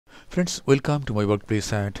Friends, welcome to my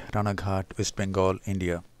workplace at Ranaghat, West Bengal,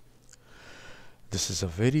 India. This is a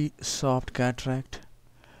very soft cataract,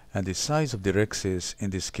 and the size of the Rhexis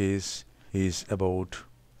in this case is about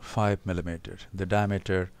 5 millimeter. The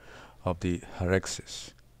diameter of the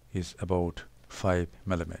Rhexis is about 5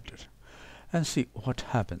 millimeter. And see what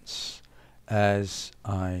happens as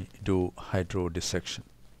I do hydrodissection.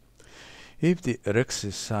 If the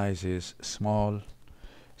Rhexis size is small,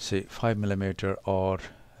 say 5 millimeter or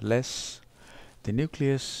less, the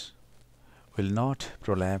nucleus will not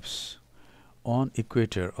prolapse on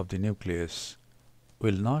equator of the nucleus,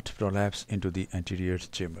 will not prolapse into the anterior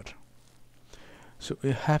chamber. So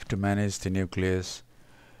we have to manage the nucleus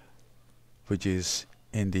which is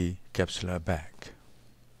in the capsular bag.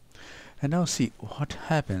 And now see what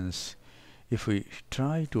happens if we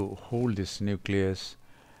try to hold this nucleus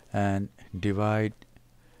and divide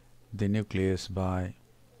the nucleus by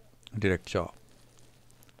direct jaw.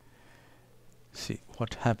 See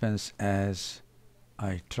what happens as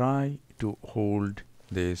I try to hold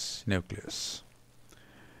this nucleus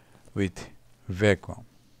with vacuum.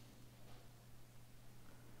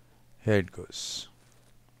 Here it goes.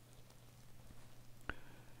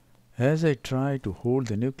 As I try to hold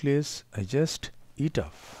the nucleus, I just eat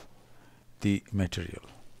off the material.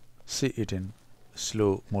 See it in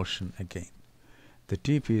slow motion again. The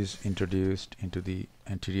tip is introduced into the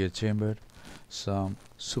anterior chamber. Some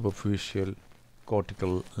superficial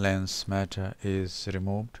cortical lens matter is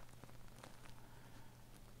removed,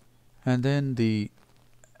 and then the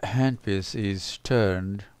handpiece is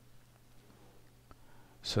turned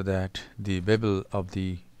so that the bevel of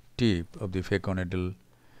the tip of the phaco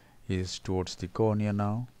is towards the cornea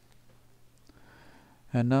now,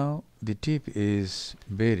 and now the tip is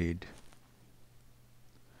buried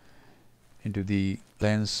into the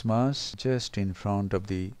lens mass just in front of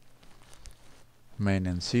the main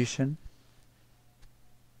incision.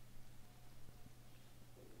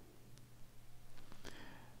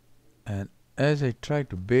 And as I try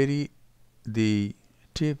to bury the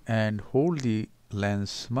tip and hold the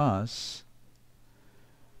lens mass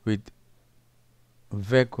with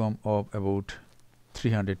vacuum of about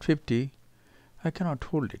 350, I cannot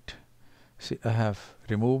hold it. See, I have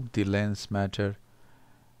removed the lens matter.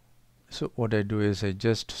 So what I do is I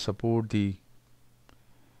just support the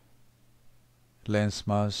lens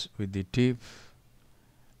mass with the tip,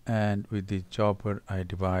 and with the chopper I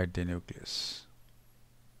divide the nucleus.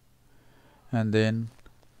 And then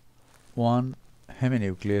one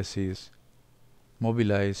heminucleus is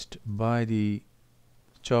mobilized by the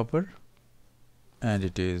chopper, and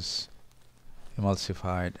it is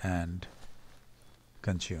emulsified and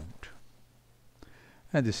consumed.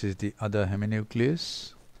 And this is the other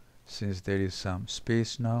heminucleus. Since there is some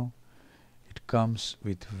space now, it comes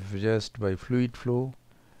with just by fluid flow,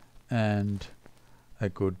 and I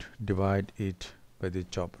could divide it by the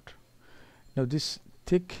chopper. Now this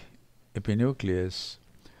thick epinucleus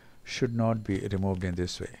should not be removed in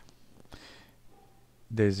this way.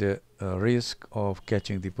 There is a risk of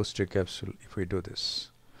catching the posterior capsule if we do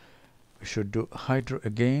this. We should do hydro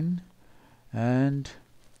again and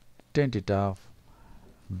tent it off,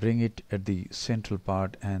 bring it at the central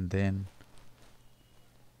part, and then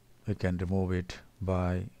we can remove it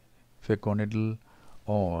by phaco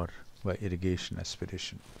or by irrigation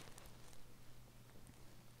aspiration.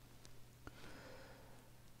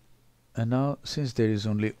 And now, since there is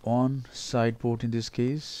only one side port in this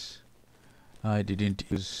case, I didn't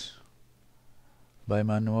use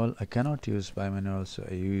bimanual. I cannot use bimanual, so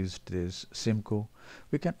I used this Simcoe.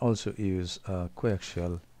 We can also use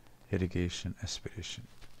coaxial irrigation aspiration.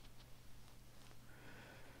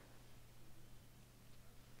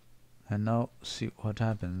 And now see what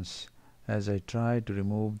happens as I try to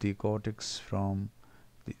remove the cortex from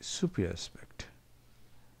the superior aspect.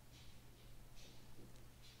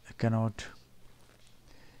 I cannot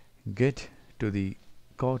get to the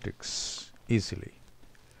cortex easily,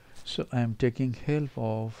 so I am taking help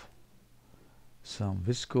of some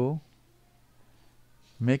visco,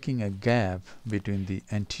 making a gap between the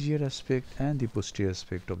anterior aspect and the posterior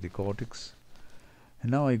aspect of the cortex.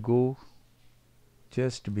 And now I go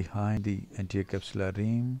just behind the anterior capsular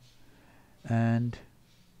rim and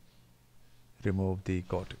remove the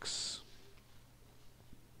cortex.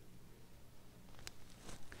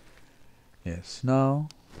 Yes, now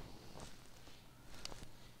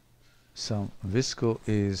some visco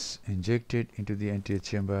is injected into the anterior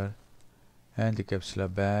chamber and the capsular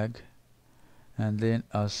bag, and then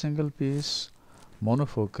a single piece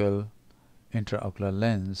monofocal intraocular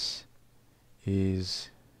lens is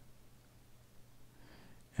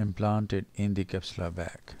implanted in the capsular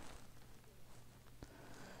bag.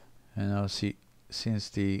 And now see, since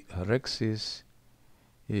the Rhexis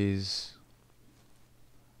is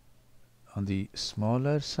on the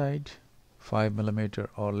smaller side, 5 mm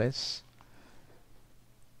or less,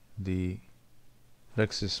 the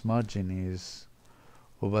Rhexis margin is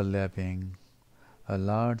overlapping a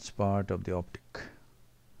large part of the optic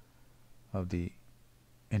of the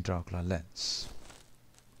intraocular lens.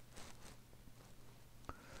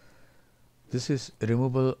 This is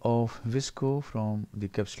removal of visco from the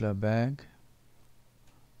capsular bag.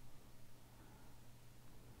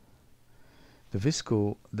 The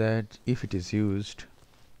visco that, if it is used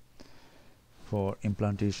for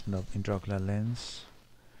implantation of intraocular lens,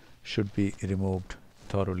 should be removed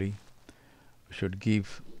thoroughly. We should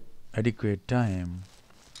give adequate time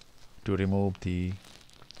to remove the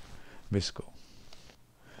visco.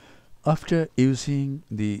 After using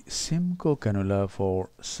the Simcoe cannula for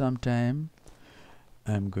some time,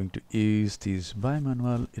 I am going to use this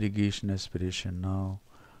bimanual irrigation aspiration now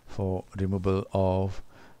for removal of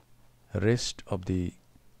rest of the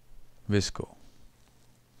visco.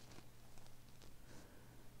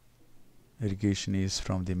 Irrigation is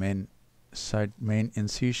from the main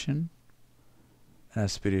incision,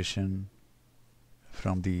 aspiration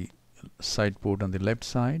from the side port on the left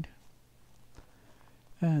side,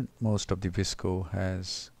 and most of the visco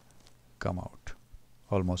has come out,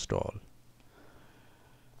 almost all.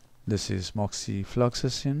 This is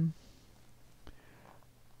moxifloxacin.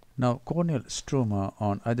 Now corneal stroma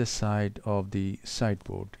on either side of the side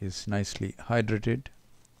port is nicely hydrated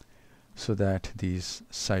so that this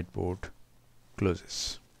side port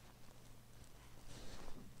closes.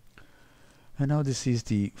 And now this is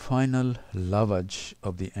the final lavage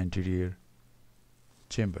of the anterior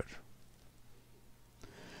chamber.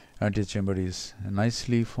 Anterior chamber is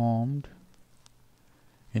nicely formed,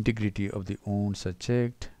 integrity of the wounds are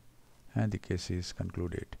checked, and the case is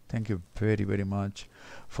concluded. Thank you very much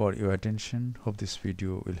for your attention. Hope this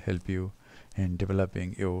video will help you in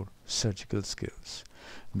developing your surgical skills.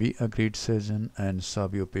 Be a great surgeon and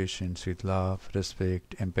serve your patients with love,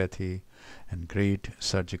 respect, empathy, and great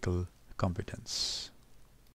surgical competence.